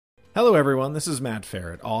Hello, everyone. This is Matt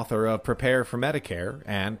Feret, author of Prepare for Medicare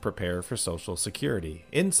and Prepare for Social Security,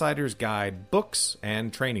 Insider's Guide books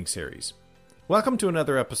and training series. Welcome to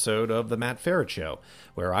another episode of The Matt Feret Show,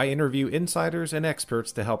 where I interview insiders and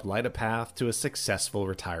experts to help light a path to a successful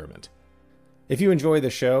retirement. If you enjoy the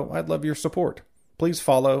show, I'd love your support. Please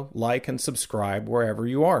follow, like, and subscribe wherever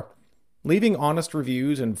you are. Leaving honest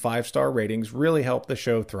reviews and 5-star ratings really help the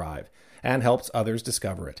show thrive and helps others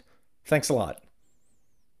discover it. Thanks a lot.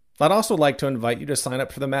 I'd also like to invite you to sign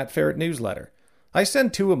up for the Matt Feret newsletter. I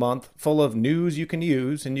send 2 a month full of news you can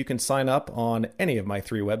use, and you can sign up on any of my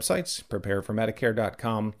 3 websites,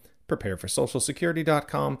 prepareformedicare.com,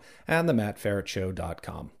 prepareforsocialsecurity.com, and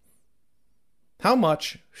themattferretshow.com. How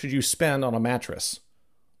much should you spend on a mattress?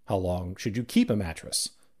 How long should you keep a mattress?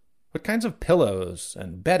 What kinds of pillows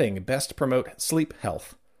and bedding best promote sleep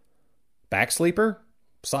health? Back sleeper?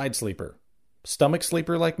 Side sleeper? Stomach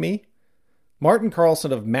sleeper like me? Marten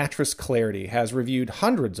Carlson of Mattress Clarity has reviewed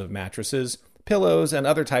hundreds of mattresses, pillows, and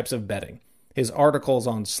other types of bedding. His articles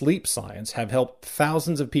on sleep science have helped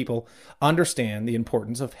thousands of people understand the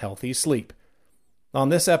importance of healthy sleep. On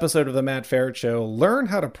this episode of The Matt Feret Show, learn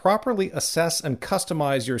how to properly assess and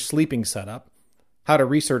customize your sleeping setup, how to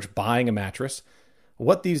research buying a mattress,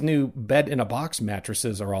 what these new bed-in-a-box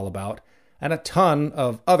mattresses are all about, and a ton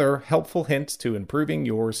of other helpful hints to improving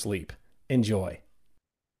your sleep. Enjoy.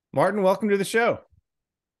 Marten, welcome to the show.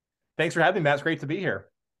 Thanks for having me, Matt. It's great to be here.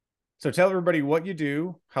 So tell everybody what you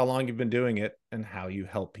do, how long you've been doing it, and how you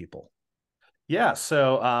help people. Yeah,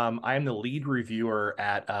 so I am the lead reviewer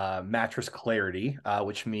at Mattress Clarity,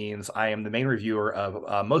 which means I am the main reviewer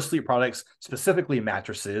of most sleep products, specifically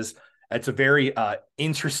mattresses. It's a very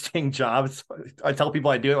interesting job. I tell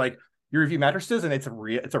people I do it like, you review mattresses, and it's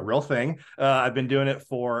a real thing. I've been doing it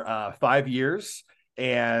for 5 years.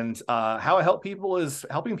 And how I help people is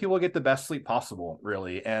helping people get the best sleep possible,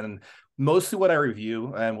 really. And mostly what I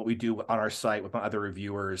review and what we do on our site with my other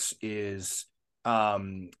reviewers is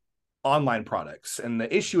online products. And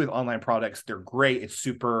the issue with online products, they're great. It's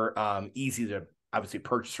super easy to obviously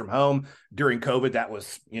purchase from home. During COVID, that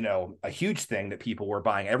was, a huge thing that people were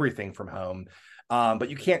buying everything from home. But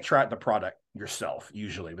you can't try out the product yourself,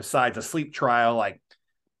 usually, besides a sleep trial, like,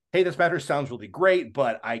 hey, this mattress sounds really great,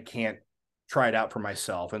 but I can't try it out for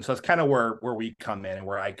myself. And so that's kind of where we come in, and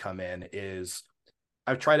where I come in is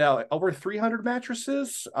I've tried out over 300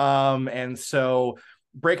 mattresses. And so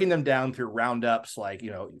breaking them down through roundups, like,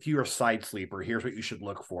 if you're a side sleeper, here's what you should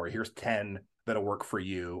look for. Here's 10 that'll work for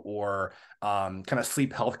you, or kind of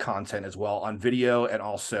sleep health content as well on video, and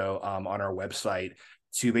also on our website,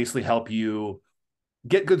 to basically help you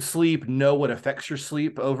get good sleep, know what affects your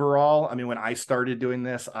sleep overall. I mean, when I started doing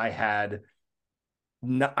this, actually,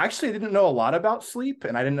 I didn't know a lot about sleep,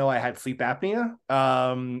 and I didn't know I had sleep apnea.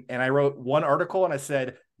 And I wrote one article and I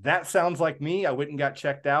said, that sounds like me. I went and got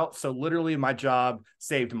checked out. So literally my job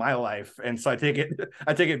saved my life. And so I take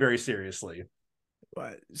it very seriously.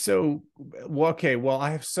 So, okay, well, I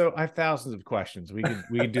have thousands of questions. We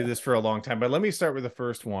could do this for a long time, but let me start with the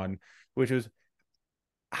first one, which is,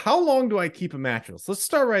 how long do I keep a mattress? Let's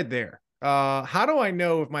start right there. How do I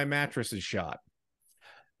know if my mattress is shot?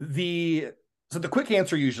 So the quick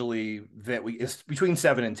answer usually is between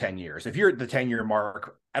 7 and 10 years. If you're at the 10-year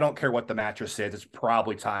mark, I don't care what the mattress is, it's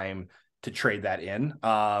probably time to trade that in.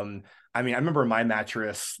 I remember my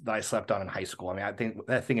mattress that I slept on in high school. I think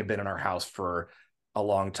that thing had been in our house for a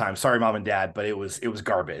long time. Sorry, mom and dad, but it was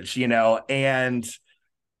garbage,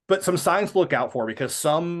 but some signs to look out for, because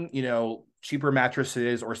some, cheaper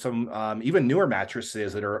mattresses, or some even newer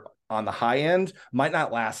mattresses that are on the high end, might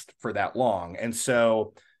not last for that long. And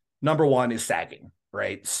so number one is sagging,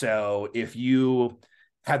 right? So if you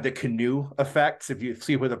have the canoe effects, if you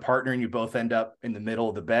sleep with a partner and you both end up in the middle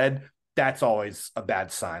of the bed, that's always a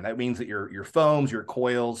bad sign. That means that your foams, your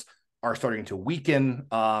coils are starting to weaken,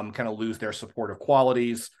 kind of lose their supportive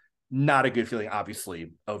qualities. Not a good feeling,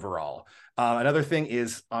 obviously, overall. Another thing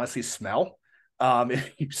is, honestly, smell.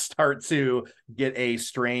 If you start to get a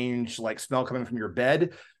strange smell coming from your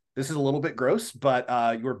bed, this is a little bit gross,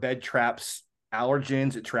 but your bed traps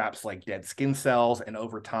allergens, it traps dead skin cells, and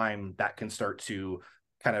over time that can start to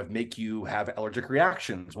kind of make you have allergic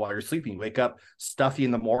reactions while you're sleeping. Wake up stuffy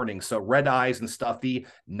in the morning. So red eyes and stuffy,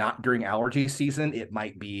 not during allergy season, it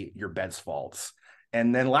might be your bed's faults.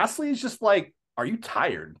 And then lastly is just are you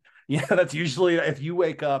tired? That's usually, if you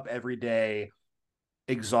wake up every day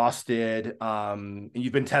exhausted, and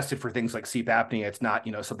you've been tested for things like sleep apnea, it's not,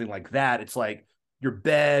 something like that. It's your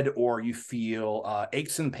bed, or you feel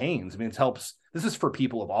aches and pains. It helps. This is for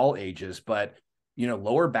people of all ages, but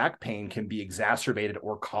lower back pain can be exacerbated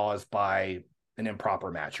or caused by an improper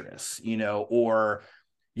mattress, or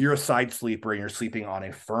you're a side sleeper and you're sleeping on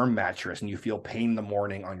a firm mattress and you feel pain in the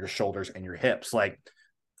morning on your shoulders and your hips, like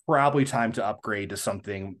probably time to upgrade to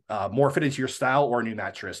something more fitted to your style or a new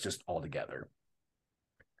mattress just altogether.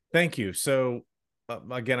 Thank you. So,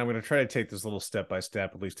 again, I'm going to try to take this little step by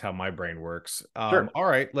step, at least how my brain works. Sure. All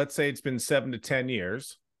right, let's say it's been 7 to 10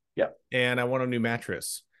 years, Yep. and I want a new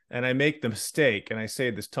mattress. And I make the mistake, and I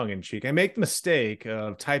say this tongue in cheek. I make the mistake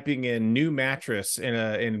of typing in "new mattress"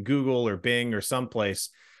 in Google or Bing or someplace,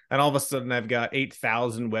 and all of a sudden I've got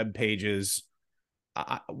 8,000 web pages.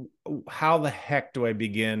 How the heck do I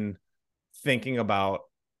begin thinking about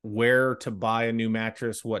where to buy a new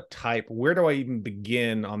mattress, what type? Where do I even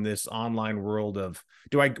begin on this online world of?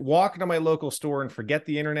 Do I walk into my local store and forget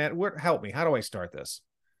the internet? Help me. How do I start this?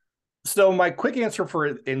 So my quick answer for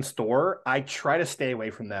in store, I try to stay away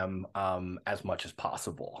from them as much as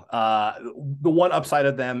possible. The one upside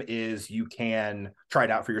of them is you can try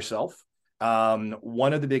it out for yourself.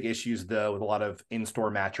 One of the big issues, though, with a lot of in-store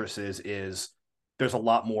mattresses is there's a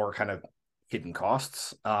lot more kind of hidden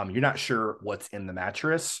costs. You're not sure what's in the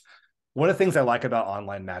mattress. One of the things I like about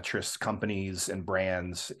online mattress companies and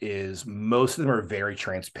brands is most of them are very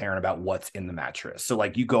transparent about what's in the mattress. So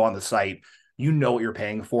like you go on the site, you know what you're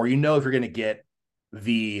paying for. You know if you're going to get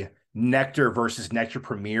the Nectar versus Nectar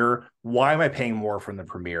Premier, why am I paying more from the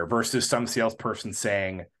Premier versus some salesperson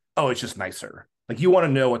saying, oh, it's just nicer. Like you want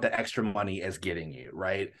to know what the extra money is getting you,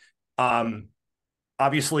 right?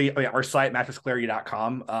 Obviously, I mean, our site,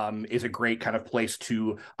 mattressclarity.com, is a great kind of place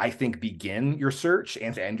to, I think, begin your search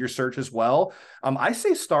and to end your search as well. I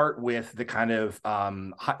say start with the kind of,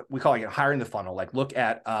 we call it hiring the funnel, like look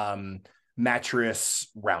at mattress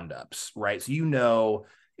roundups, right? So, you know,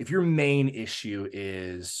 if your main issue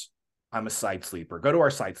is I'm a side sleeper, go to our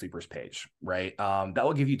side sleepers page, right? That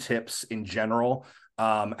will give you tips in general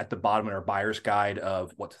at the bottom of our buyer's guide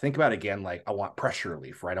of what to think about. Again, like I want pressure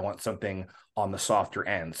relief, right? I want something on the softer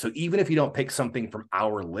end. So even if you don't pick something from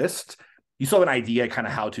our list, you still have an idea kind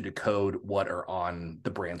of how to decode what are on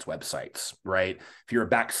the brand's websites, right? If you're a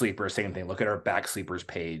back sleeper, same thing. Look at our back sleepers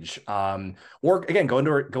page, or again, go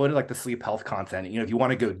into like the sleep health content. You know, if you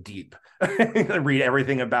want to go deep, read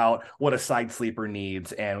everything about what a side sleeper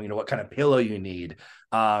needs and what kind of pillow you need.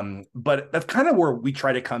 But that's kind of where we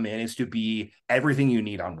try to come in, is to be everything you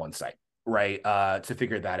need on one site, right? To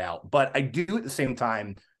figure that out. But I do at the same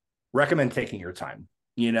time recommend taking your time.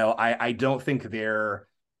 I don't think there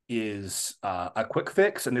is a quick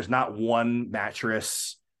fix, and there's not one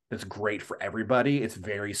mattress that's great for everybody. It's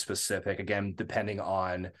very specific, again, depending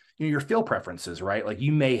on your feel preferences, right? Like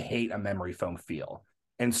you may hate a memory foam feel.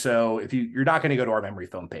 And so if you're not going to go to our memory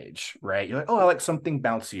foam page, right? You're like, oh, I like something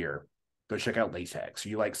bouncier. Go check out latex. Or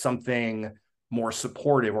you like something more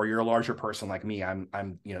supportive, or you're a larger person like me. I'm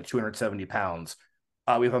 270 pounds.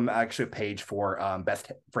 We have actually a page for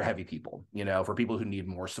best for heavy people, for people who need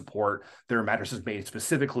more support. There are mattresses made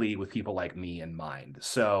specifically with people like me in mind.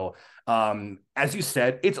 So as you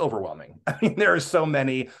said, it's overwhelming. I mean, there are so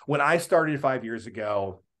many. When I started 5 years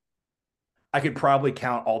ago, I could probably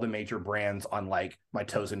count all the major brands on like my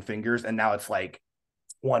toes and fingers. And now it's like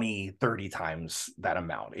 20, 30 times that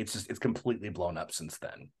amount. It's completely blown up since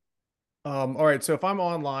then. All right. So if I'm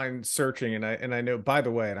online searching and I know, by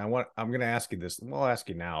the way, and I'm going to ask you this. I'll ask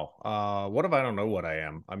you now. What if I don't know what I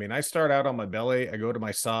am? I mean, I start out on my belly, I go to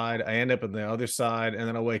my side, I end up on the other side, and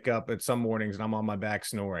then I wake up at some mornings and I'm on my back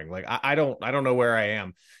snoring. Like I don't know where I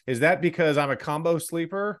am. Is that because I'm a combo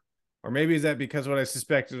sleeper? Or maybe is that because what I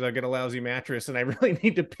suspect is I get a lousy mattress and I really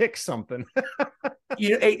need to pick something?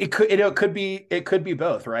 It could be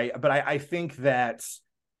both, right? But I think that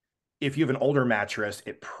if you have an older mattress,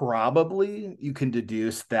 you can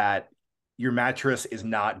deduce that your mattress is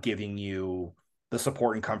not giving you the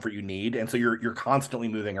support and comfort you need, and so you're constantly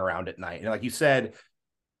moving around at night. And like you said,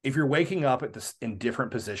 if you're waking up in different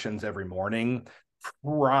positions every morning,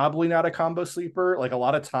 probably not a combo sleeper. Like a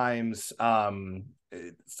lot of times,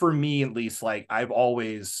 for me at least, like I've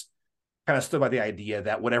always kind of stood by the idea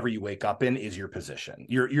that whatever you wake up in is your position,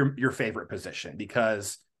 your favorite position,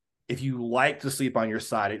 because if you like to sleep on your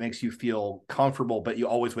side, it makes you feel comfortable, but you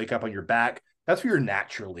always wake up on your back. That's where you're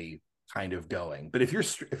naturally kind of going. But if you're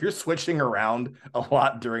switching around a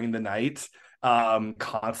lot during the night,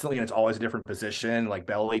 constantly, and it's always a different position, like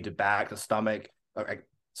belly to back to stomach,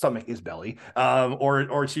 stomach is belly,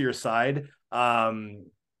 or to your side,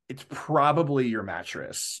 it's probably your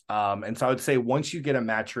mattress. And so I would say once you get a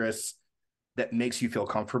mattress that makes you feel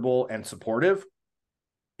comfortable and supportive,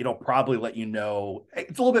 it'll probably let you know.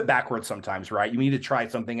 It's a little bit backwards sometimes, right? You need to try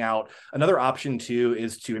something out. Another option too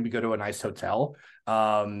is to maybe go to a nice hotel.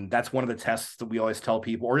 That's one of the tests that we always tell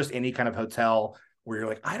people, or just any kind of hotel where you're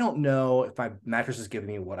like, I don't know if my mattress is giving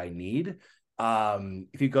me what I need.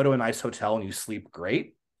 If you go to a nice hotel and you sleep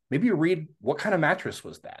great, maybe you read what kind of mattress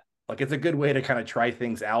was that. Like it's a good way to kind of try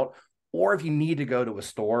things out. Or if you need to go to a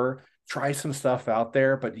store, try some stuff out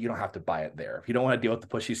there, but you don't have to buy it there. If you don't want to deal with the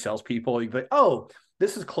pushy salespeople, you'd be like, oh,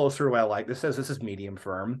 this is closer to what I like. This says this is medium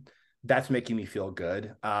firm. That's making me feel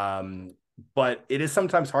good. But it is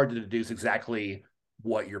sometimes hard to deduce exactly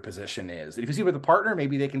what your position is. If you see with a partner,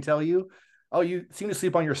 maybe they can tell you, oh, you seem to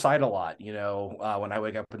sleep on your side a lot, when I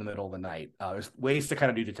wake up in the middle of the night. There's ways to kind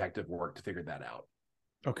of do detective work to figure that out.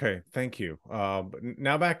 Okay, thank you. But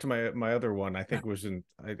now back to my other one. I think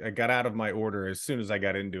I got out of my order as soon as I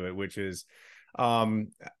got into it, which is, um,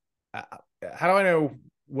 how do I know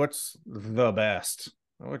what's the best?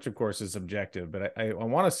 Which of course is subjective, but I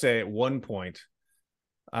want to say at one point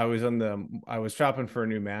I was shopping for a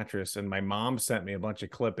new mattress, and my mom sent me a bunch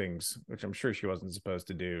of clippings, which I'm sure she wasn't supposed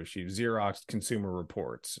to do. She Xeroxed Consumer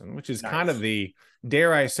Reports, and which is kind of Nice. the,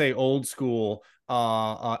 dare I say, old school,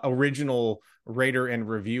 original rater and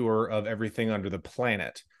reviewer of everything under the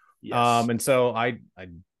planet. Yes. And so I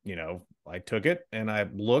took it and I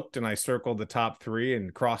looked and I circled the top three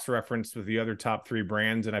and cross-referenced with the other top three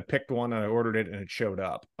brands, and I picked one and I ordered it and it showed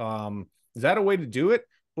up. Is that a way to do it?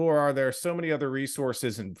 Or are there so many other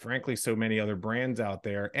resources and frankly so many other brands out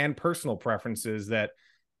there and personal preferences that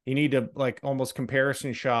you need to like almost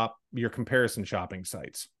comparison shop your comparison shopping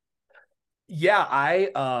sites? Yeah,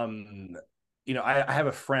 I have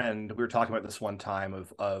a friend. We were talking about this one time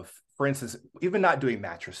of for instance, even not doing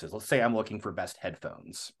mattresses. Let's say I'm looking for best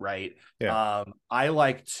headphones, right? Yeah. I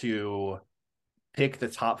like to pick the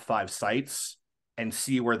top 5 sites and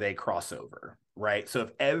see where they cross over, right? So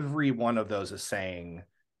if every one of those is saying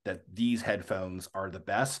that these headphones are the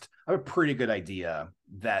best, I have a pretty good idea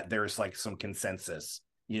that there's like some consensus,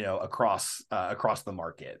 across the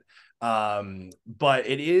market. But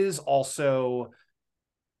it is also,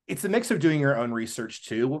 it's a mix of doing your own research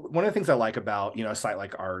too. One of the things I like about, a site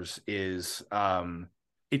like ours is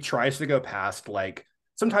it tries to go past like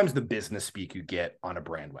sometimes the business speak you get on a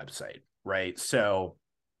brand website, right? So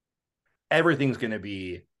everything's going to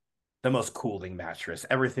be the most cooling mattress.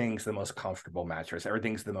 Everything's the most comfortable mattress.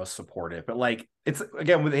 Everything's the most supportive. But like it's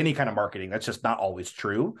again with any kind of marketing, that's just not always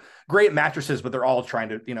true. Great mattresses, but they're all trying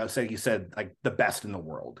to, say you said like the best in the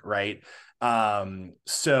world, right?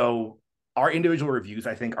 So our individual reviews,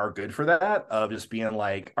 I think, are good for that of just being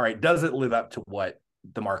like, all right, does it live up to what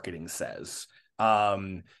the marketing says?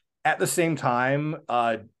 At the same time,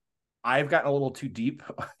 I've gotten a little too deep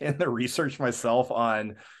in the research myself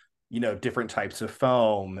on different types of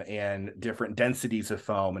foam and different densities of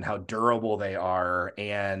foam and how durable they are,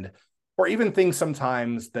 and or even things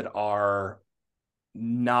sometimes that are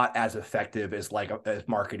not as effective as as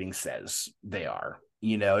marketing says they are.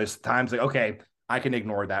 It's times like, okay, I can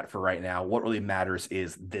ignore that for right now. What really matters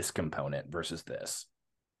is this component versus this.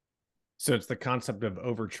 So it's the concept of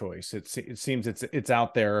overchoice. It seems it's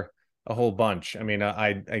out there a whole bunch. I mean,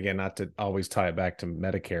 I again, not to always tie it back to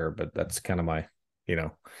Medicare, but that's kind of my,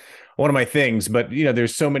 one of my things. But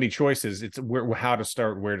there's so many choices. It's how to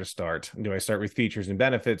start, where to start. Do I start with features and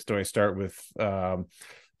benefits? Do I start with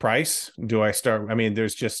price? Do I start? I mean,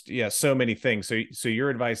 there's just so many things. So your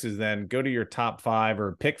advice is then go to your top 5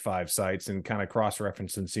 or pick 5 sites and kind of cross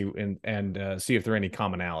reference and see if there are any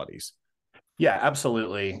commonalities. Yeah,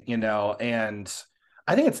 absolutely. And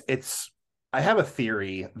I think it's I have a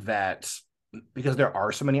theory that because there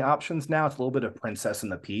are so many options now, it's a little bit of Princess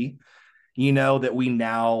and the Pea. That we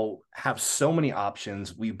now have so many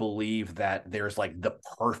options. We believe that there's like the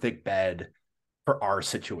perfect bed for our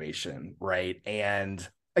situation, right? And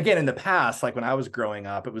again, in the past, like when I was growing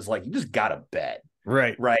up, it was like you just got a bed,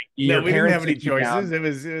 Right. right? No, Your we didn't parents have any sit you choices. down. It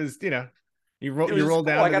was It you was just roll cool.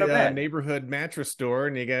 down I to got a the bed, neighborhood mattress store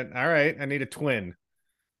and you get, all right, I need a twin.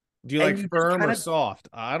 Do you and like you just firm kind or of, soft?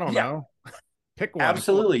 I don't yeah, know. Pick one.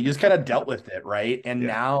 absolutely. You just kind of dealt with it, right? And Yeah.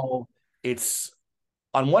 now it's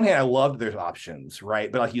on one hand, I love that there's options,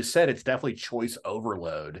 right? But like you said, it's definitely choice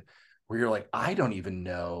overload where you're like, I don't even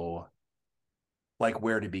know like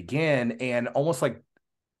where to begin. And almost like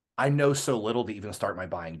I know so little to even start my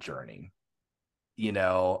buying journey,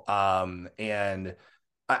 and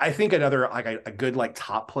I think another like a good like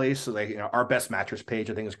top place. So like, our best mattress page,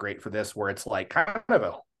 I think is great for this, where it's like kind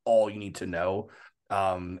of all you need to know.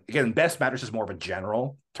 Again, best mattress is more of a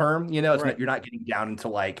general term, it's Right. not, you're not getting down into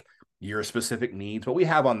like your specific needs, but we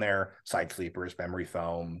have on there side sleepers, memory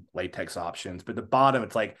foam, latex options. But the bottom,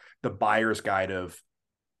 it's like the buyer's guide of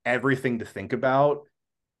everything to think about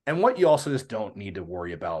and what you also just don't need to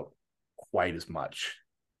worry about quite as much.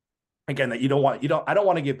 again, that I don't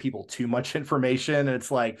want to give people too much information. And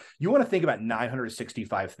it's like, you want to think about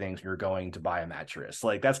 965 things you're going to buy a mattress.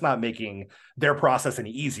 Like, that's not making their process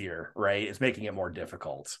any easier, right? It's making it more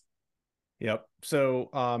difficult. Yep. So,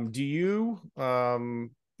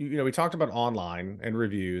 do we talked about online and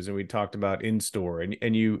reviews, and we talked about in store,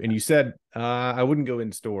 and you said I wouldn't go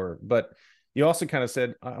in store, but you also kind of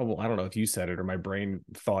said, well, I don't know if you said it or my brain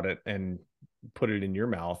thought it and put it in your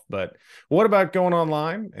mouth, but what about going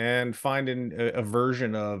online and finding a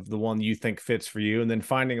version of the one you think fits for you, and then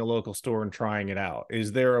finding a local store and trying it out?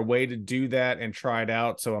 Is there a way to do that and try it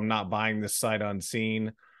out so I'm not buying this sight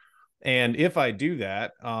unseen? And if I do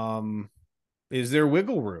that, is there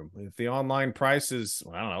wiggle room if the online price is,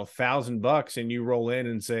 I don't know, $1,000, and you roll in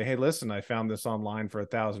and say, hey, listen, I found this online for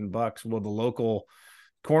 $1,000? Will the local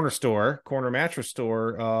corner mattress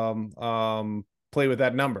store play with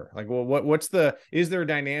that number? Like, well, is there a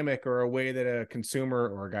dynamic or a way that a consumer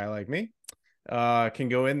or a guy like me can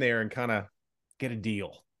go in there and kind of get a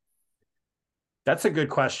deal? That's a good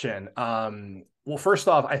question. Well, first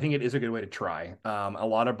off, I think it is a good way to try. A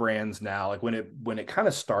lot of brands now, like when it kind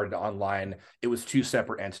of started online, it was two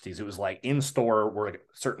separate entities. It was like in store were like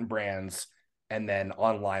certain brands, and then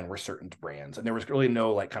online were certain brands, and there was really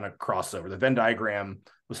no like kind of crossover. The Venn diagram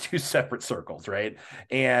was two separate circles, right?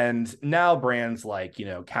 And now brands like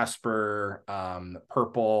Casper,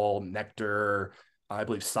 Purple, Nectar, I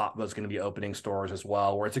believe Satva is going to be opening stores as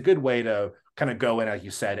well, where it's a good way to kind of go in, like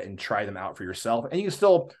you said, and try them out for yourself. And you can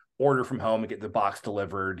still order from home and get the box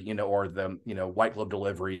delivered, or the, white glove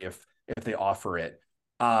delivery if they offer it.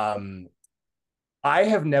 I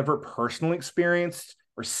have never personally experienced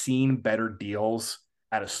or seen better deals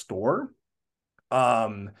at a store.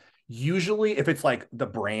 Usually if it's like the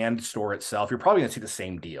brand store itself, you're probably gonna see the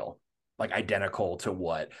same deal, like identical to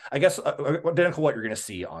what you're gonna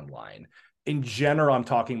see online. In general, I'm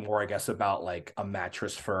talking more, I guess, about like a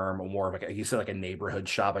mattress firm, or more of like you said, like a neighborhood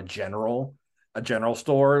shop, a general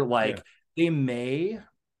store. Like, Yeah. they may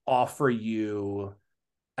offer you,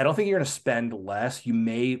 I don't think you're going to spend less. They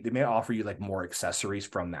may offer you like more accessories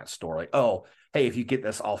from that store. Like, oh, hey, if you get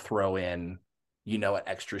this, I'll throw in, an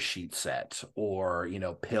extra sheet set, or,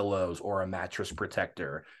 pillows, or a mattress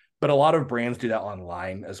protector. But a lot of brands do that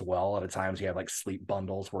online as well. A lot of times you have like sleep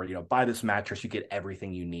bundles where, buy this mattress, you get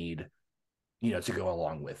everything you need, to go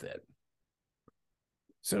along with it.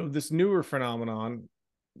 So this newer phenomenon,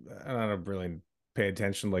 I don't really pay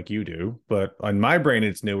attention like you do, but on my brain,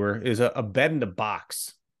 it's newer, is a bed in a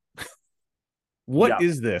box. What Yeah.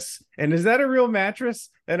 is this? And is that a real mattress?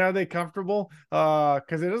 And are they comfortable?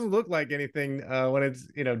 Because it doesn't look like anything when it's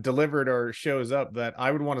delivered or shows up that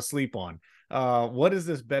I would want to sleep on. What is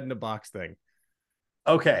this bed in a box thing?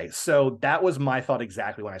 Okay, so that was my thought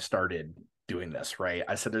exactly when I started doing this, right?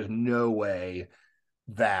 I said there's no way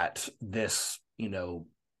that this,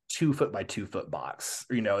 2 foot by 2 foot box,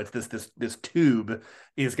 it's this tube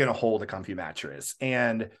is going to hold a comfy mattress.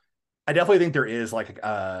 And I definitely think there is like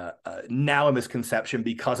now a misconception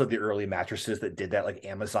because of the early mattresses that did that, like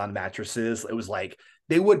Amazon mattresses. It was like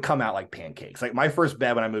they would come out like pancakes. Like my first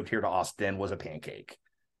bed when I moved here to Austin was a pancake,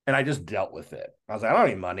 and I just dealt with it. I was like, I don't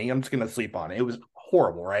need money. I'm just gonna sleep on it. It was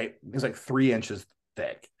horrible, right? It was like 3 inches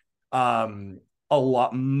thick.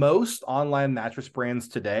 Most online mattress brands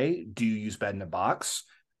today do use bed in a box,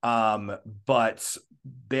 but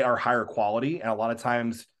they are higher quality, and a lot of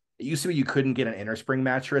times it used to be you couldn't get an inner spring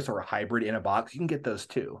mattress or a hybrid in a box. You can get those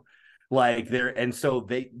too. Like there, and so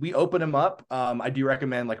we open them up. I do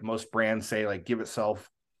recommend, like most brands say, like give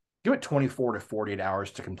it 24 to 48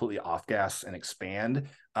 hours to completely off gas and expand.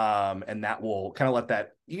 And that will kind of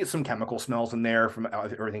you get some chemical smells in there from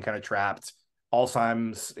everything kind of trapped.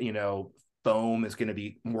 Alzheimer's, foam is going to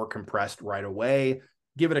be more compressed right away.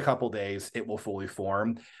 Give it a couple days, it will fully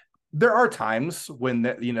form. There are times when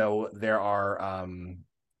there are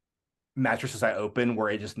mattresses I open where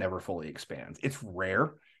it just never fully expands. It's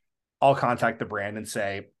rare. I'll contact the brand and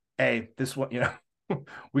say, "Hey, this one,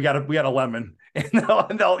 we got a lemon," and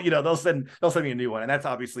they'll send me a new one. And that's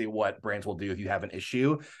obviously what brands will do if you have an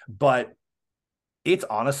issue. But it's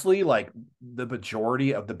honestly like the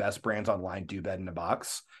majority of the best brands online do bed in a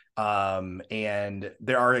box. And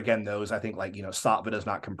there are, again, those, I think, like, Satva does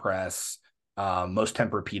not compress. Most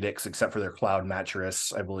Tempur-Pedics, except for their cloud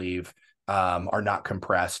mattress, I believe, are not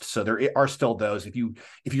compressed. So there are still those. If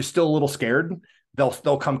you're still a little scared,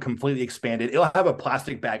 they'll come completely expanded. It'll have a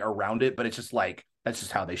plastic bag around it, but it's just like, that's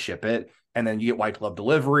just how they ship it. And then you get white glove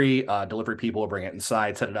delivery. Delivery people will bring it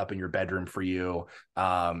inside, set it up in your bedroom for you,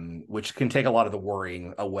 which can take a lot of the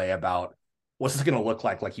worrying away about what's this going to look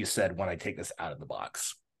like you said, when I take this out of the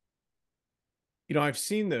box. I've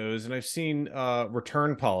seen those, and I've seen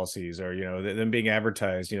return policies, or them being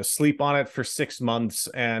advertised. Sleep on it for 6 months,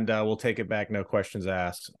 and we'll take it back, no questions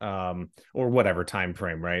asked, or whatever time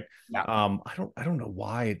frame, right? Yeah. I don't know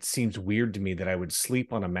why it seems weird to me that I would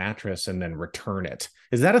sleep on a mattress and then return it.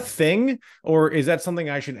 Is that a thing, or is that something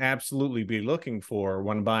I should absolutely be looking for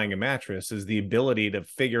when buying a mattress? Is the ability to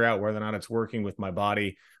figure out whether or not it's working with my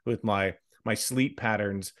body, with my sleep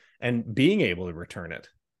patterns, and being able to return it.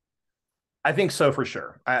 I think so for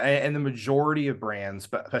sure. And the majority of brands,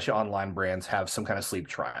 but especially online brands, have some kind of sleep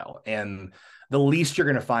trial. And the least you're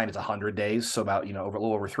going to find is 100 days. So about, over a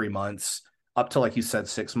little over 3 months, up to, like you said,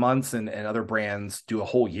 6 months. And other brands do a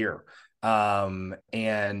whole year.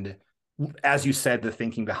 And as you said, the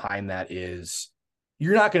thinking behind that is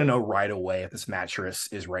you're not going to know right away if this mattress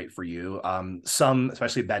is right for you. Some,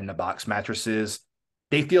 especially bed in a box mattresses,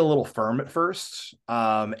 they feel a little firm at first,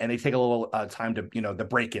 and they take a little time to, the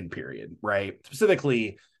break-in period, right?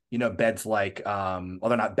 Specifically, beds like, well,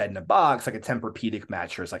 they're not bed in a box, like a Tempur-Pedic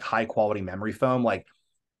mattress, like high-quality memory foam, like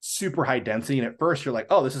super high density. And at first you're like,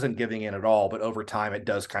 oh, this isn't giving in at all. But over time, it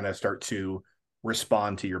does kind of start to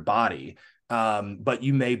respond to your body. But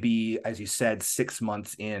you may be, as you said, 6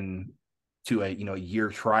 months in to a, year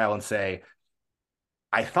trial and say,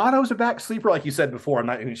 I thought I was a back sleeper. Like you said before, I'm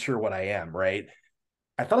not even sure what I am, right?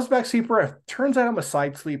 I thought I was a back sleeper. It turns out I'm a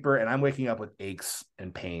side sleeper, and I'm waking up with aches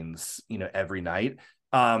and pains, every night.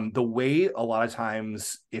 The way a lot of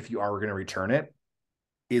times, if you are going to return it,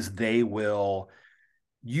 is they will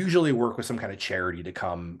usually work with some kind of charity to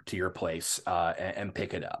come to your place and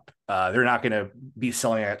pick it up. They're not going to be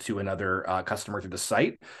selling it to another customer through the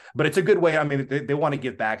site, but it's a good way. I mean, they want to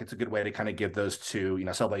give back. It's a good way to kind of give those to,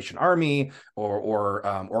 Salvation Army or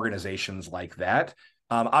organizations like that.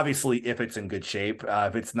 Obviously, if it's in good shape,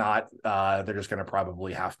 if it's not, they're just going to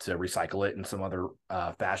probably have to recycle it in some other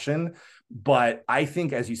fashion. But I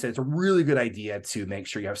think, as you said, it's a really good idea to make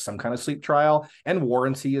sure you have some kind of sleep trial and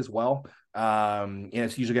warranty as well. And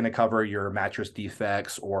it's usually going to cover your mattress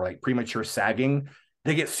defects or like premature sagging.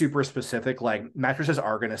 They get super specific. Like mattresses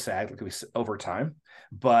are going to sag like over time,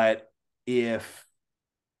 but if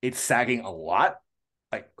it's sagging a lot,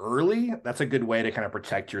 like early, that's a good way to kind of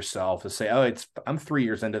protect yourself to say, oh, I'm 3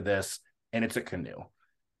 years into this and it's a canoe.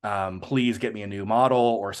 Please get me a new model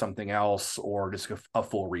or something else, or just a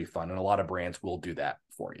full refund. And a lot of brands will do that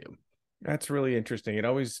for you. That's really interesting. It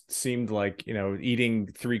always seemed like, eating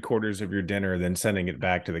 3/4 of your dinner, then sending it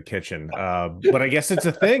back to the kitchen. But I guess it's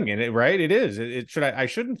a thing, and right? It is. I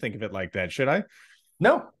shouldn't think of it like that, should I?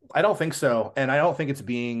 No, I don't think so. And I don't think it's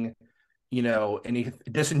being, any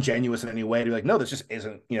disingenuous in any way to be like, no, this just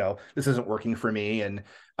isn't, this isn't working for me. And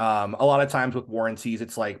a lot of times with warranties,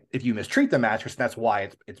 it's like if you mistreat the mattress, that's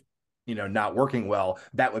why it's not working well.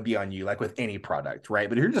 That would be on you, like with any product, right?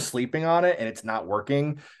 But if you're just sleeping on it and it's not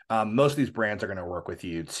working, most of these brands are going to work with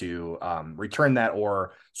you to return that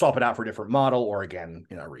or swap it out for a different model, or again,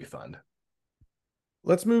 refund.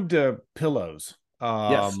 Let's move to pillows.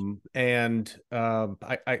 Yes. And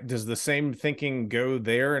does the same thinking go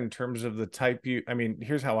there in terms of the type I mean,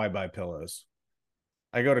 here's how I buy pillows.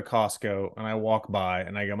 I go to Costco and I walk by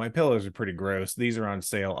and I go, my pillows are pretty gross. These are on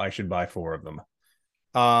sale. I should buy 4 of them.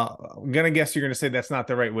 I'm gonna guess you're gonna say that's not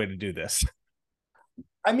the right way to do this.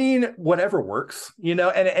 I mean, whatever works,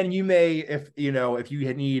 and you may, if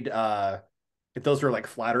you need if those are like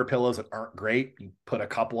flatter pillows that aren't great, you put a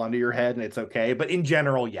couple under your head and it's okay. But in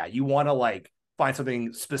general, yeah, you want to like find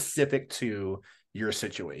something specific to your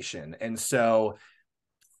situation. And so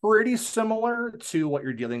pretty similar to what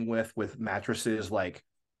you're dealing with mattresses. Like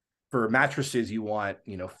for mattresses, you want,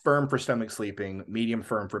 firm for stomach sleeping, medium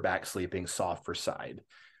firm for back sleeping, soft for side.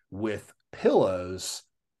 With pillows,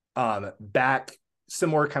 back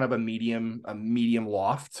similar kind of a medium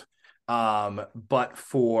loft. But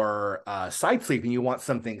for side sleeping, you want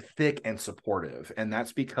something thick and supportive. And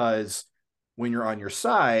that's because when you're on your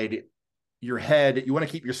side, your head, you want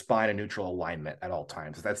to keep your spine in neutral alignment at all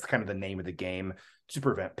times. That's kind of the name of the game, to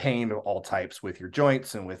prevent pain of all types with your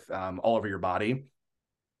joints and with all over your body.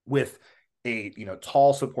 With a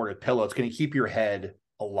tall supported pillow, it's going to keep your head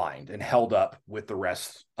aligned and held up with the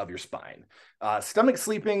rest of your spine. Stomach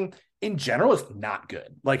sleeping in general is not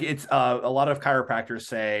good. Like it's a lot of chiropractors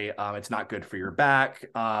say it's not good for your back.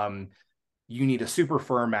 You need a super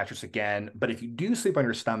firm mattress again. But if you do sleep on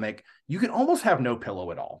your stomach, you can almost have no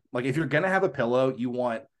pillow at all. Like if you're going to have a pillow, you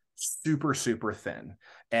want super, super thin.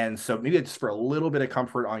 And so maybe it's for a little bit of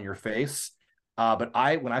comfort on your face. But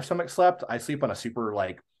when I've stomach slept, I sleep on a super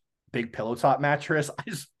like big pillow top mattress.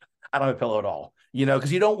 I don't have a pillow at all,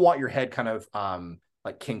 because you don't want your head kind of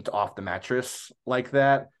like kinked off the mattress like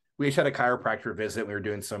that. we just had a chiropractor visit. We were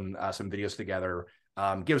doing some videos together.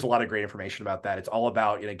 Gives a lot of great information about that. It's all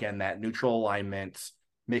about, again, that neutral alignment,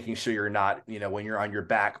 making sure you're not, when you're on your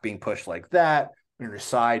back being pushed like that, on your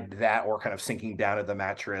side that, or kind of sinking down to the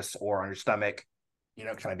mattress, or on your stomach,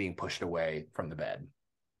 kind of being pushed away from the bed.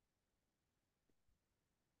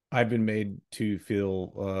 I've been made to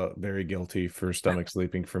feel very guilty for stomach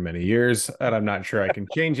sleeping for many years, and I'm not sure I can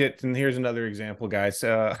change it. And here's another example, guys.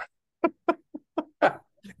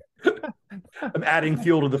 I'm adding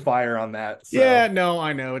fuel to the fire on that. Yeah, So no,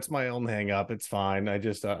 I know it's my own hang up. It's fine. I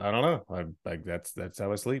just I don't know. I like that's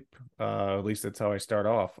how I sleep. At least that's how I start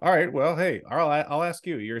off. All right. Well, hey, I'll ask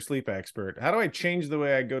you. You're a sleep expert. How do I change the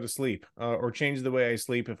way I go to sleep, or change the way I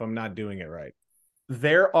sleep if I'm not doing it right?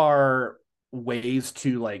 there are ways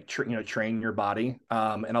to like train your body,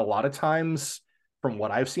 and a lot of times, from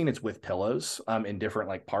what I've seen, it's with pillows in different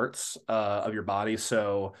like parts of your body.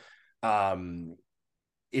 So um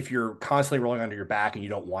if you're constantly rolling onto your back and you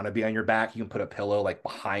don't want to be on your back, you can put a pillow like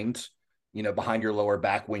behind your lower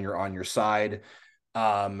back when you're on your side.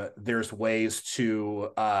 There's ways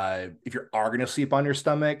to, if you are going to sleep on your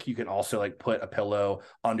stomach, you can also like put a pillow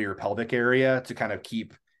under your pelvic area to kind of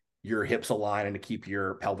keep your hips aligned and to keep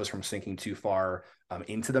your pelvis from sinking too far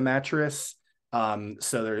into the mattress.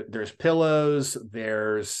 There's pillows.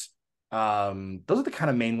 Those are the kind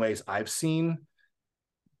of main ways I've seen.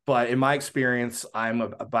 But in my experience, I'm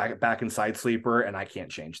a back and side sleeper, and I can't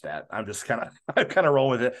change that. I'm just kind of I kind of roll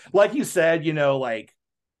with it. Like you said, like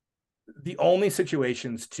the only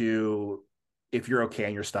situations to, if you're okay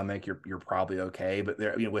in your stomach, you're probably okay. But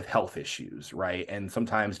there, with health issues, right? And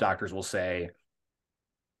sometimes doctors will say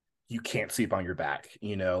you can't sleep on your back.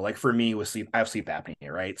 Like for me with sleep, I have sleep apnea,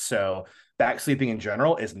 right? So back sleeping in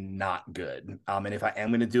general is not good. And if I am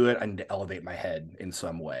going to do it, I need to elevate my head in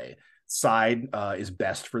some way. Side is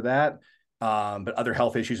best for that. But other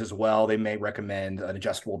health issues as well, they may recommend an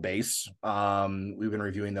adjustable base. We've been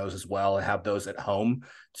reviewing those as well, and have those at home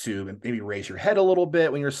to maybe raise your head a little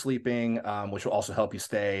bit when you're sleeping, which will also help you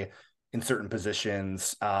stay in certain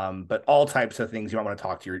positions. But all types of things you might want to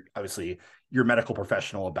talk to your medical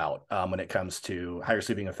professional about when it comes to how your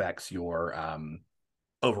sleeping affects your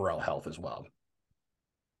overall health as well.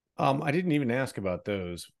 I didn't even ask about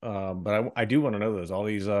those, but I do want to know those. All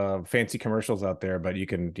these fancy commercials out there, but you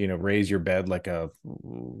can raise your bed like with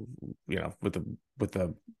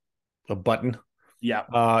a button.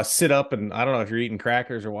 Yeah. Sit up, and I don't know if you're eating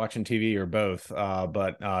crackers or watching TV or both.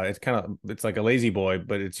 But it's like a lazy boy,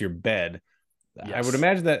 but it's your bed. I would Yes.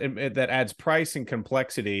 imagine that that adds price and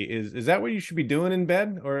complexity. Is that what you should be doing in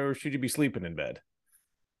bed, or should you be sleeping in bed?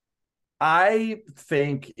 I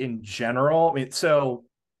think in general, I mean, so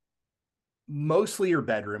mostly your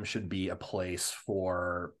bedroom should be a place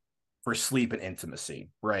for sleep and intimacy,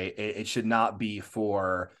 right? It should not be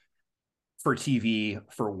for TV,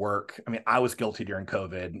 for work. I mean, I was guilty during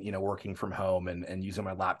COVID, working from home and using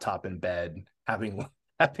my laptop in bed, having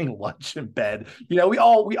having lunch in bed. We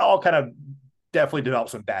all kind of definitely develop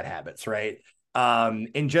some bad habits, right?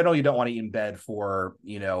 In general, you don't want to eat in bed for,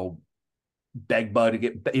 bed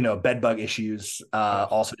bug issues. Oh,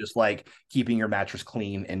 Also just like keeping your mattress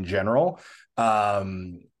clean in general.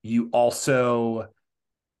 You also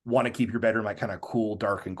want to keep your bedroom like kind of cool,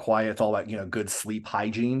 dark, and quiet. It's all about, good sleep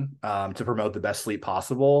hygiene, to promote the best sleep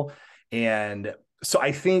possible. And so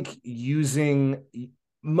I think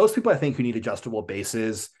most people, I think, who need adjustable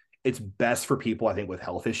bases, it's best for people, I think, with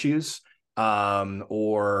health issues,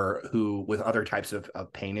 or who with other types of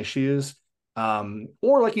pain issues.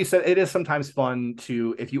 Or like you said, it is sometimes fun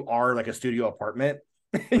to, if you are like a studio apartment,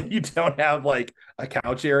 and you don't have like a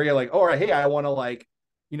couch area, like, oh, hey, I want to like,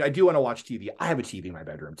 I do want to watch TV. I have a TV in my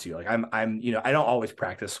bedroom too. Like I don't always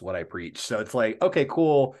practice what I preach. So it's like, okay,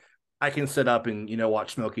 cool. I can sit up and,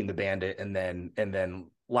 watch Smoking the Bandit and then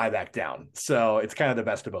lie back down. So it's kind of the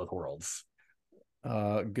best of both worlds.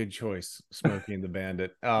 good choice, Smokey and the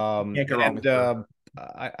Bandit. Can't go wrong And with her.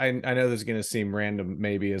 I know this is going to seem random,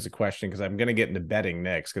 maybe as a question, because I'm going to get into betting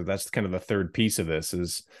next, because that's kind of the third piece of this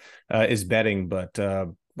is betting. But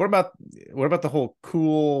what about the whole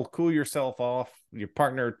cool yourself off? Your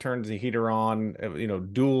partner turns the heater on,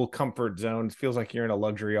 dual comfort zones. Feels like you're in a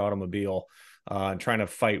luxury automobile, and trying to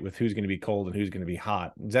fight with who's going to be cold and who's going to be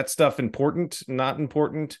hot. Is that stuff important? Not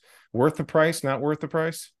important? Worth the price? Not worth the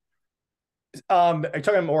price? Are you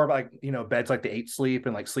talking more about, beds like the 8 Sleep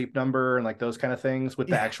and like Sleep Number and like those kind of things with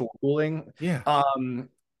the Yeah, actual cooling? yeah.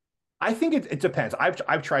 I think it depends.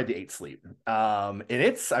 I've tried the 8 Sleep. And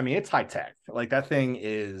I mean, it's high tech. Like that thing it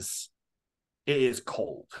is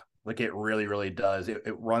cold. Like it really, really does. It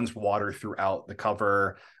runs water throughout the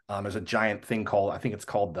cover. There's a giant thing called, I think it's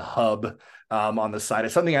called the hub on the side.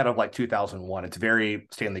 It's something out of like 2001. It's very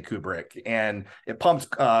Stanley Kubrick, and it pumps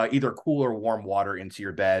either cool or warm water into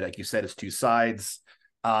your bed. Like you said, it's two sides.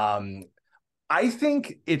 Um, I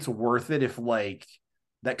think it's worth it if like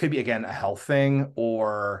that could be again a health thing,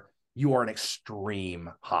 or you are an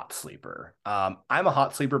extreme hot sleeper. I'm a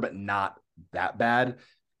hot sleeper, but not that bad.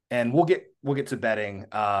 And we'll get to bedding,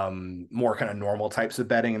 more kind of normal types of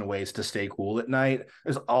bedding and ways to stay cool at night.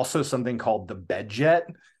 There's also something called the bed jet.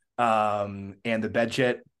 And the bed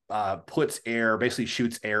jet puts air, basically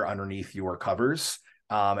shoots air underneath your covers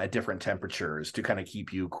at different temperatures to kind of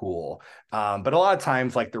keep you cool. But a lot of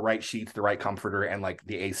times, like the right sheets, the right comforter, and like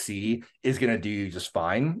the AC is going to do you just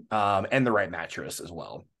fine, and the right mattress as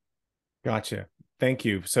well. Gotcha. Thank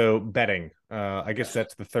you. So bedding, I guess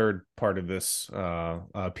that's the third part of this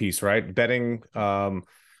piece, right? Bedding,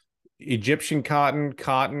 Egyptian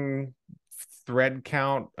cotton, thread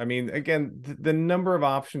count. I mean, again, the number of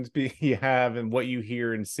options you have and what you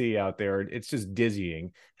hear and see out there, it's just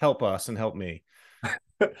dizzying. Help us and help me.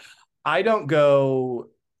 I don't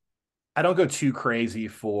go I don't go too crazy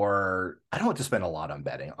for I don't have to spend a lot on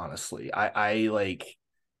bedding, honestly. I like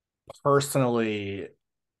personally,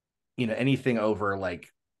 anything over like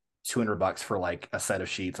 $200 for like a set of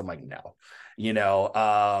sheets, I'm like, no. You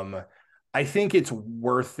know, I think it's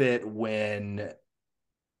worth it when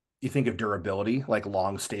you think of durability, like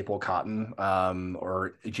long staple cotton,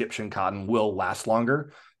 or Egyptian cotton will last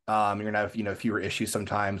longer. You're gonna have, fewer issues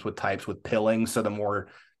sometimes with types with pilling. So the more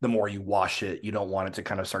you wash it, you don't want it to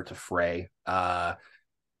kind of start to fray.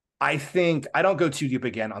 I think I don't go too deep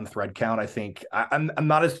again on thread count. I think I'm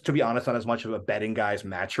not, as to be honest, not as much of a bedding guy's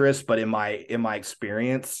mattress, but in my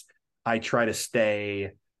experience, I try to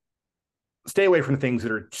stay away from things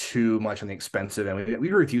that are too much on the expensive. And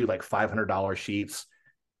we reviewed like $500 sheets,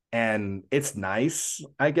 and it's nice,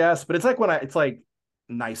 I guess, but it's like it's like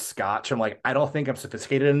nice scotch. I'm like, I don't think I'm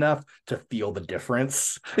sophisticated enough to feel the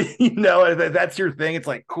difference. That's your thing. It's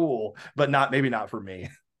like cool, but maybe not for me.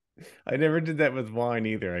 I never did that with wine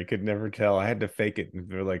either. I could never tell. I had to fake it. And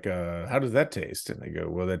they're like, how does that taste? And I go,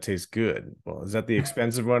 well, that tastes good. Well, is that the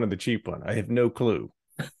expensive one or the cheap one? I have no clue.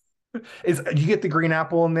 You get the green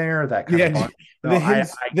apple in there, that kind of Yeah, fun? No, the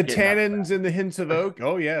hints, I the get enough of tannins and the hints of oak.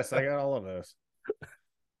 Oh, yes, I got all of those.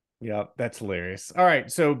 Yeah, that's hilarious. All right,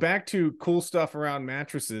 so back to cool stuff around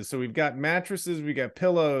mattresses. So we've got mattresses, we got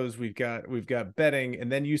pillows, we've got bedding,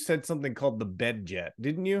 and then you said something called the bed jet,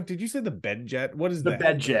 didn't you? Did you say the bed jet? What is the that?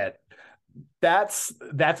 bed jet. That's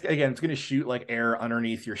again, it's going to shoot like air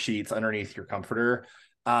underneath your sheets, underneath your comforter.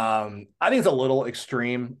 I think it's a little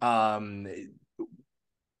extreme.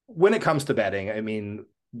 When it comes to bedding, I mean,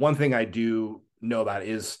 one thing I do know about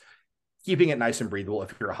is keeping it nice and breathable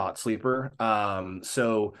if you're a hot sleeper.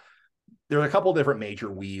 So there are a couple different major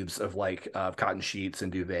weaves of like cotton sheets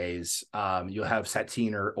and duvets. You'll have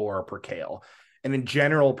sateen or percale. And in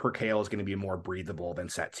general, percale is going to be more breathable than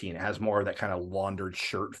sateen. It has more of that kind of laundered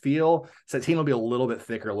shirt feel. Sateen will be a little bit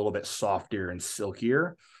thicker, a little bit softer and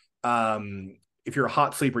silkier. If you're a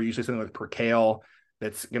hot sleeper, usually something with percale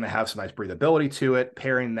that's going to have some nice breathability to it.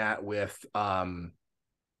 Pairing that with a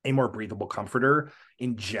more breathable comforter.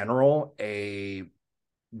 In general, a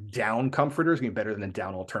down comforter is going to be better than a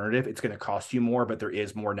down alternative. It's going to cost you more, but there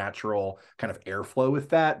is more natural kind of airflow with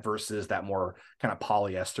that versus that more kind of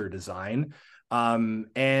polyester design.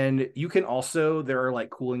 And you can also, there are like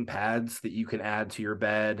cooling pads that you can add to your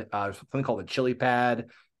bed. Something called a chili pad.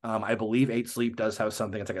 I believe 8 Sleep does have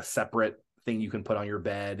something. It's like a separate thing you can put on your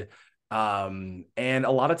bed. And a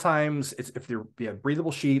lot of times it's, if you have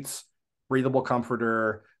breathable sheets, breathable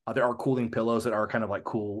comforter, there are cooling pillows that are kind of like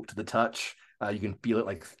cool to the touch. You can feel it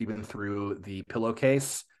like even through the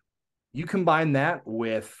pillowcase. You combine that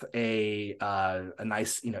with a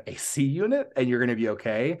nice AC unit, and you're going to be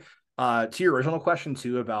okay. To your original question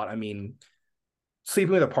too about, I mean,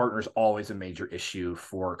 sleeping with a partner is always a major issue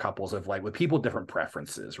for couples of like with people different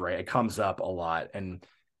preferences, right? It comes up a lot, and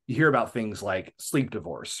you hear about things like sleep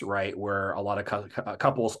divorce, right? Where a lot of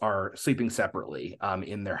couples are sleeping separately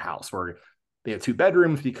in their house, where they have 2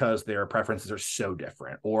 bedrooms because their preferences are so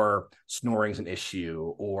different, or snoring is an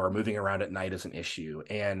issue, or moving around at night is an issue.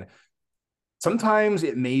 And sometimes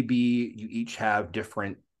it may be you each have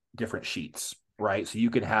different sheets, right? So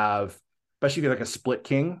you could have, especially if you have like a split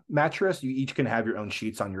king mattress, you each can have your own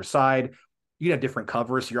sheets on your side. You can have different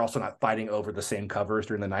covers, so you're also not fighting over the same covers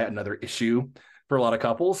during the night. Another issue for a lot of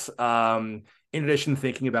couples. In addition,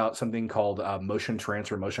 thinking about something called motion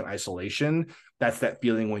transfer, motion isolation. That's that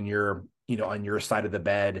feeling when you're on your side of the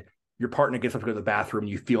bed, your partner gets up to go to the bathroom,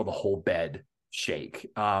 you feel the whole bed shake.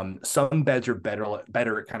 Some beds are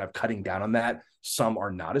better at kind of cutting down on that. Some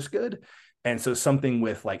are not as good. And so something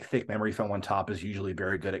with like thick memory foam on top is usually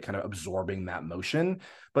very good at kind of absorbing that motion.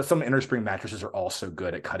 But some innerspring mattresses are also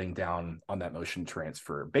good at cutting down on that motion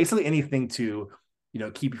transfer. Basically anything to,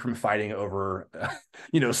 keep you from fighting over,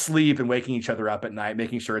 sleep and waking each other up at night,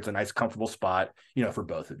 making sure it's a nice, comfortable spot, for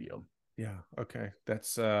both of you. Yeah. Okay.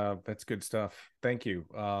 That's good stuff. Thank you.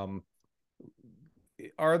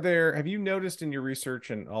 Have you noticed in your research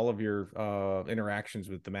and all of your interactions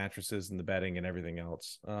with the mattresses and the bedding and everything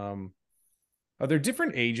else, are there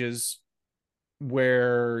different ages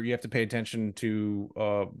where you have to pay attention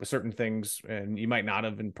to certain things and you might not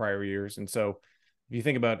have in prior years? And so if you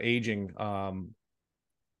think about aging,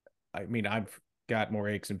 I mean, I've got more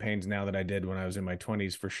aches and pains now than I did when I was in my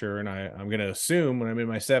 20s for sure. And I'm going to assume when I'm in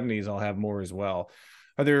my 70s, I'll have more as well.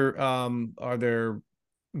 Are there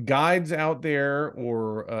guides out there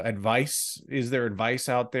or advice? Is there advice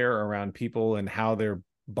out there around people and how their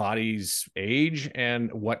bodies age and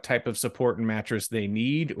what type of support and mattress they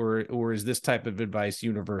need? Or is this type of advice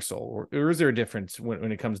universal? Or is there a difference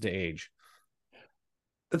when it comes to age?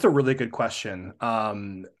 That's a really good question.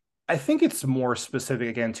 I think it's more specific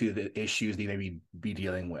again to the issues that you may be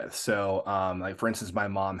dealing with. So, like for instance, my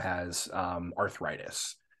mom has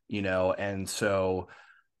arthritis, and so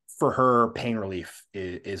for her, pain relief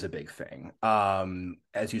is a big thing.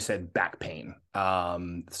 As you said, back pain.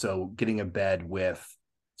 So getting a bed with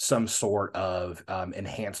some sort of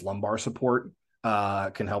enhanced lumbar support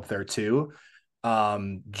can help there too.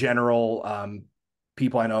 General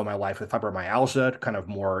people I know in my life with fibromyalgia, kind of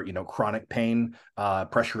more, chronic pain,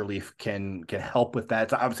 pressure relief can help with that.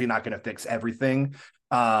 It's obviously not going to fix everything.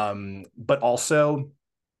 But also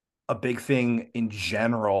a big thing in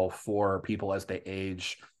general for people as they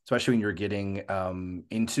age, especially when you're getting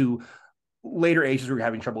into later ages where you're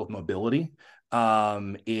having trouble with mobility,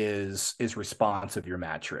 is response of your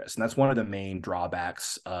mattress. And that's one of the main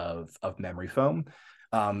drawbacks of memory foam.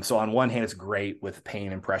 So on one hand, it's great with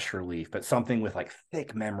pain and pressure relief, but something with like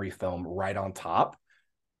thick memory foam right on top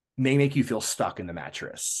may make you feel stuck in the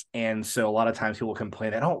mattress. And so a lot of times people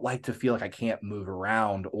complain, I don't like to feel like I can't move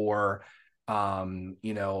around, or,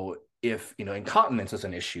 if, incontinence is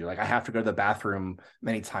an issue, like I have to go to the bathroom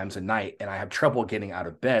many times a night and I have trouble getting out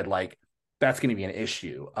of bed, like that's going to be an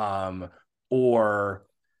issue. Or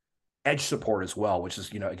edge support as well, which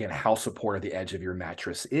is, again, how supportive the edge of your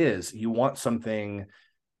mattress is. You want something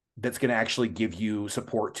that's going to actually give you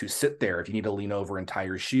support to sit there if you need to lean over and tie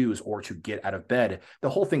your shoes or to get out of bed. The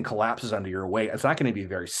whole thing collapses under your weight. It's not going to be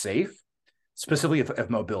very safe, specifically if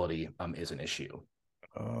mobility is an issue.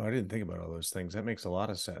 Oh, I didn't think about all those things. That makes a lot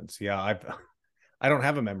of sense. Yeah, I don't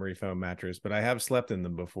have a memory foam mattress, but I have slept in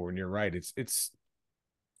them before, and you're right.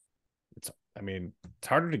 I mean,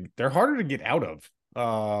 they're harder to get out of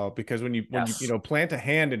because when you plant a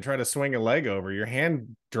hand and try to swing a leg over, your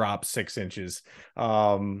hand drops 6 inches.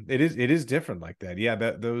 It is different like that. Yeah,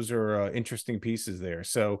 those are interesting pieces there.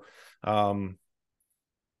 So hmm.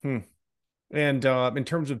 And in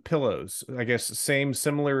terms of pillows, I guess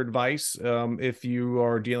similar advice if you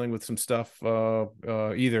are dealing with some stuff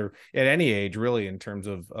either at any age really in terms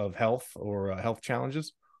of health or health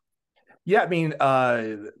challenges. Yeah, I mean,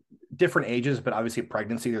 different ages, but obviously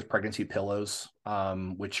pregnancy, there's pregnancy pillows,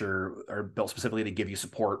 which are built specifically to give you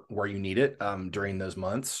support where you need it during those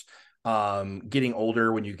months. Getting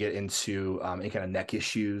older, when you get into any kind of neck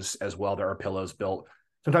issues as well, there are pillows built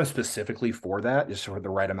sometimes specifically for that, just for the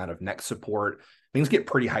right amount of neck support. Things get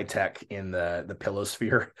pretty high tech in the pillow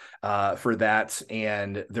sphere for that.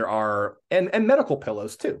 And there are, and medical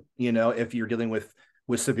pillows too, if you're dealing with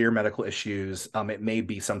severe medical issues, it may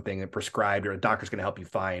be something prescribed or a doctor's going to help you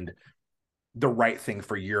find the right thing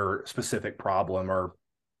for your specific problem. Or,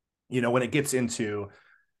 when it gets into,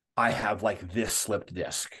 I have like this slipped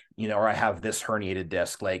disc, or I have this herniated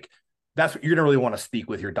disc, like that's what you're going to really want to speak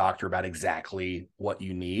with your doctor about exactly what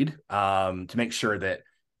you need to make sure that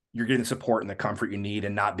you're getting the support and the comfort you need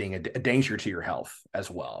and not being a danger to your health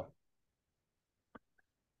as well.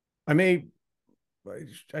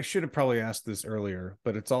 I should have probably asked this earlier,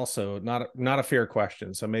 but it's also not a fair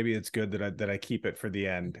question. So maybe it's good that I keep it for the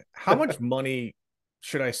end. How much money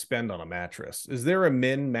should I spend on a mattress? Is there a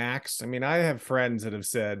min max? I mean, I have friends that have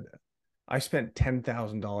said I spent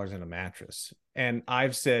 $10,000 on a mattress, and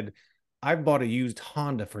I've said I've bought a used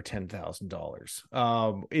Honda for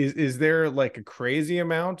 $10,000. Is there like a crazy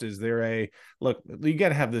amount? Is there look? You got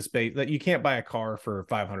to have this base that you can't buy a car for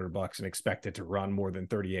 $500 and expect it to run more than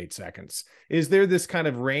 38 seconds. Is there this kind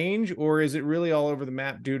of range, or is it really all over the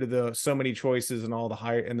map due to the so many choices and all the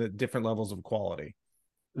higher and the different levels of quality?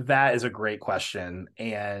 That is a great question,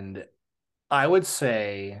 and I would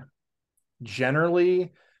say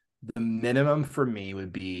generally the minimum for me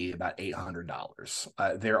would be about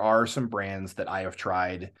 $800. There are some brands that I have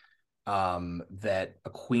tried that a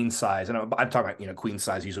queen size, and I'm talking about, queen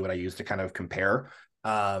size, usually what I use to kind of compare.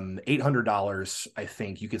 $800, I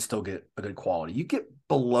think you could still get a good quality. You get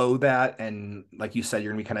below that, and like you said,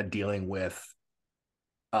 you're gonna be kind of dealing with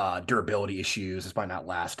durability issues. This might not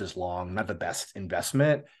last as long, not the best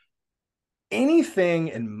investment. Anything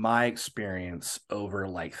in my experience over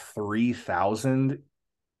like 3,000,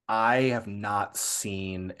 I have not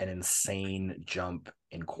seen an insane jump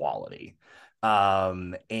in quality.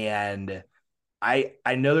 And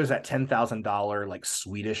I know there's that $10,000 like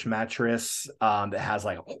Swedish mattress that has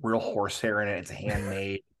like real horsehair in it. It's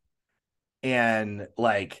handmade. And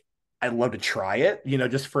like I'd love to try it,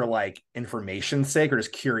 just for like information's sake or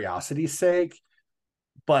just curiosity's sake.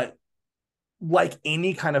 But like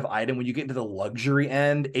any kind of item, when you get into the luxury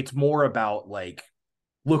end, it's more about like,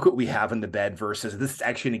 look what we have in the bed versus this is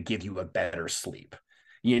actually going to give you a better sleep.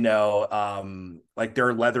 Like there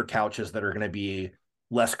are leather couches that are going to be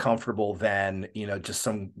less comfortable than, just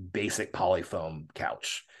some basic polyfoam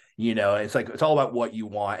couch. It's like it's all about what you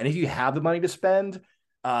want. And if you have the money to spend,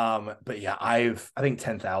 but yeah, I think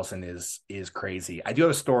 10,000 is crazy. I do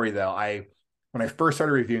have a story though. When I first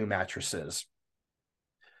started reviewing mattresses,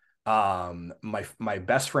 my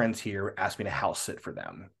best friends here asked me to house sit for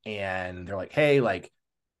them, and they're like, hey, like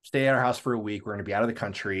stay at our house for a week, we're going to be out of the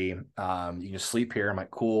country, you can just sleep here. I'm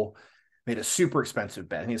like, cool. Made a super expensive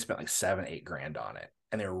bed. I think they spent like 7-8 grand on it,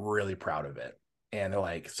 and they're really proud of it. And they're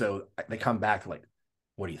like, so they come back, they're like,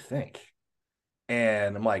 what do you think?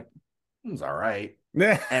 And I'm like, it's all right.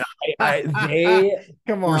 And they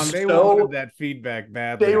Come were on, they wanted so that feedback they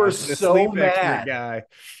badly. were The so sleep expert mad. guy.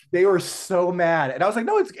 They were so mad. And I was like,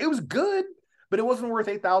 no, it was good, but it wasn't worth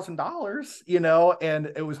 $8,000, and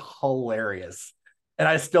it was hilarious. And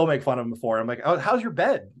I still make fun of him for it. I'm like, oh, how's your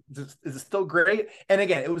bed? Is it still great? And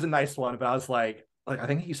again, it was a nice one, but I was like, I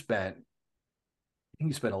think you spent a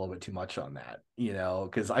little bit too much on that,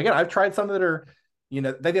 because again, I've tried some that are,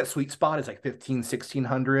 that sweet spot is like 1,500,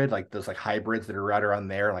 1,600, like those like hybrids that are right around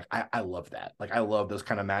there. Like I love that. Like I love those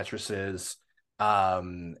kind of mattresses.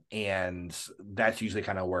 And that's usually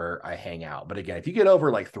kind of where I hang out. But again, if you get over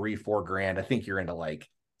like 3-4 grand, I think you're into like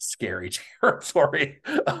scary territory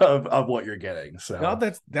of what you're getting. No,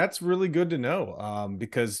 So that's really good to know.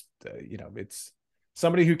 Because it's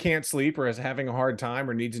somebody who can't sleep or is having a hard time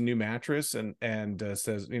or needs a new mattress and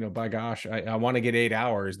says, by gosh, I want to get 8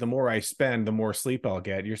 hours. The more I spend, the more sleep I'll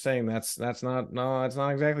get. You're saying that's not no, that's not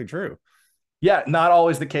exactly true. yeah, not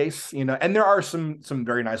always the case, and there are some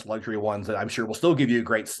very nice luxury ones that I'm sure will still give you a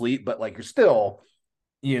great sleep, but like you're still,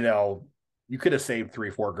 you could have saved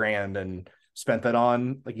 3-4 grand and spent that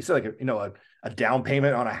on, like you said, like a down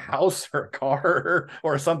payment on a house or a car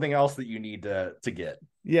or something else that you need to get.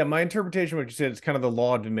 Yeah, my interpretation of what you said is kind of the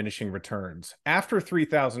law of diminishing returns. After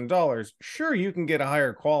 $3,000, sure you can get a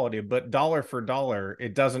higher quality, but dollar for dollar,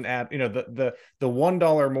 it doesn't add. The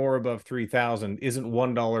 $1 more above 3,000 isn't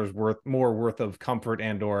 $1 worth of comfort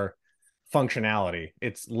and or functionality.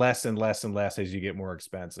 It's less and less and less as you get more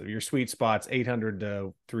expensive. Your sweet spot's 800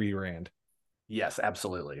 to 3 grand. Yes,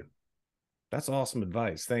 absolutely. That's awesome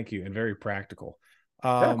advice. Thank you, and very practical.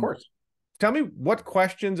 Yeah, of course. Tell me what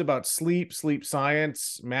questions about sleep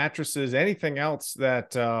science, mattresses, anything else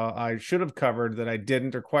that I should have covered that I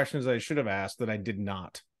didn't, or questions I should have asked that I did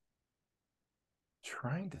not.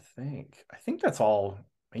 Trying to think. I think that's all.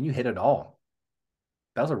 I mean, you hit it all.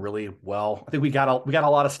 That was a really well. I think we got a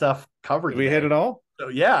lot of stuff covered Did we hit today. it all? So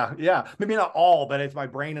yeah, yeah. Maybe not all, but it's my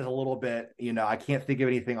brain is a little bit. I can't think of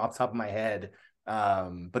anything off the top of my head.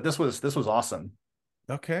 But this was awesome.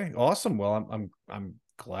 Okay, awesome. Well, I'm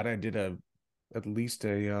glad I did at least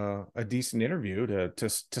a decent interview to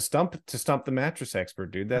stump the mattress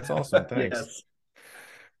expert, dude. That's awesome. Thanks. Yes.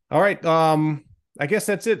 All right. I guess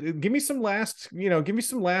that's it. Give me some last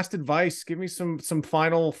advice. Give me some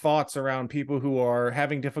final thoughts around people who are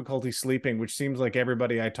having difficulty sleeping, which seems like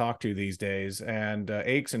everybody I talk to these days, and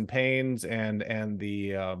aches and pains and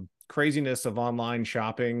the craziness of online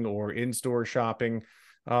shopping or in-store shopping.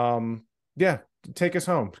 Yeah, take us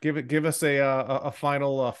home. Give us a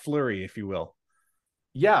final flurry, if you will.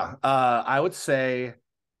 Yeah. I would say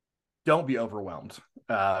don't be overwhelmed.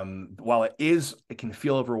 While it can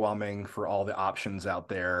feel overwhelming for all the options out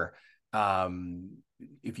there.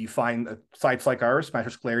 If you find sites like ours,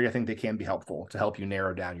 Mattress Clarity, I think they can be helpful to help you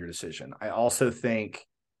narrow down your decision. I also think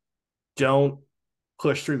don't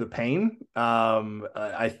push through the pain.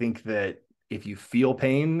 I think that if you feel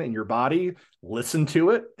pain in your body, listen to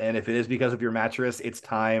it. And if it is because of your mattress, it's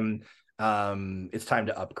time it's time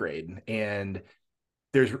to upgrade. And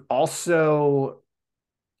there's also,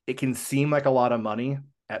 it can seem like a lot of money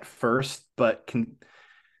at first, but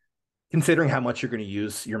considering how much you're going to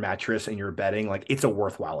use your mattress and your bedding, like it's a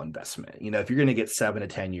worthwhile investment. If you're going to get 7 to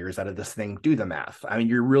 10 years out of this thing, do the math. I mean,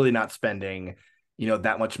 you're really not spending,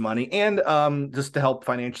 that much money. And just to help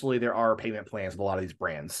financially, there are payment plans with a lot of these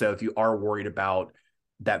brands. So if you are worried about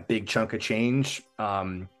that big chunk of change,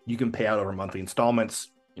 you can pay out over monthly installments,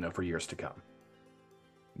 for years to come.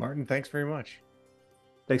 Marten, thanks very much.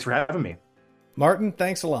 Thanks for having me. Marten,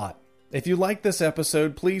 thanks a lot. If you like this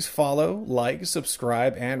episode, please follow, like,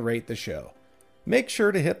 subscribe, and rate the show. Make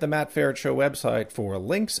sure to hit the Matt Feret Show website for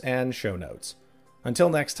links and show notes. Until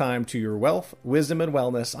next time, to your wealth, wisdom, and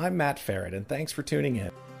wellness, I'm Matt Feret, and thanks for tuning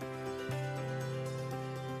in.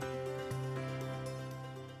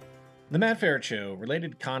 The Matt Feret Show,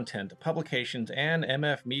 related content, publications, and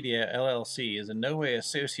MF Media LLC is in no way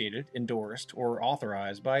associated, endorsed, or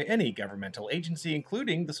authorized by any governmental agency,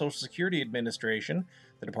 including the Social Security Administration,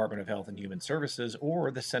 the Department of Health and Human Services,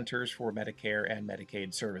 or the Centers for Medicare and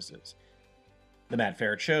Medicaid Services. The Matt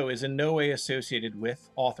Feret Show is in no way associated with,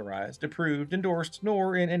 authorized, approved, endorsed,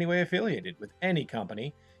 nor in any way affiliated with any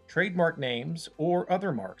company, trademark names, or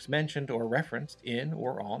other marks mentioned or referenced in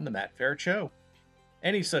or on the Matt Feret Show.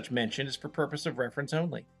 Any such mention is for purpose of reference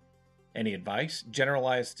only. Any advice,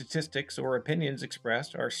 generalized statistics, or opinions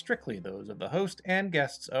expressed are strictly those of the host and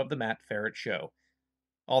guests of the Matt Feret Show.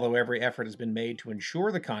 Although every effort has been made to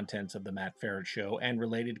ensure the contents of the Matt Feret Show and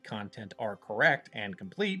related content are correct and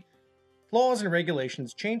complete, laws and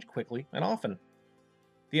regulations change quickly and often.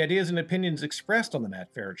 The ideas and opinions expressed on the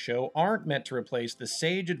Matt Feret Show aren't meant to replace the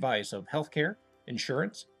sage advice of healthcare,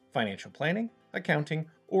 insurance, financial planning, accounting,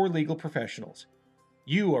 or legal professionals.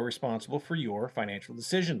 You are responsible for your financial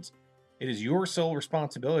decisions. It is your sole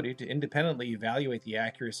responsibility to independently evaluate the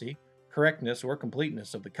accuracy, correctness, or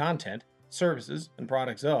completeness of the content, services, and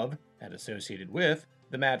products of, and associated with,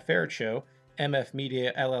 the Matt Feret Show, MF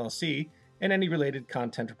Media LLC, and any related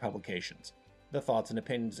content or publications. The thoughts and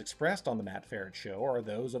opinions expressed on the Matt Feret Show are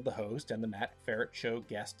those of the host and the Matt Feret Show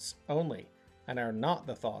guests only, and are not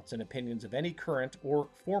the thoughts and opinions of any current or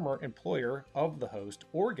former employer of the host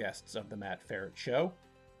or guests of the Matt Feret Show,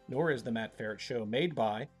 nor is the Matt Feret Show made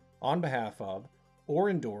by, on behalf of, or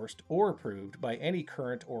endorsed or approved by any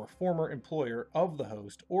current or former employer of the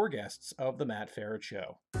host or guests of the Matt Feret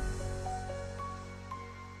Show.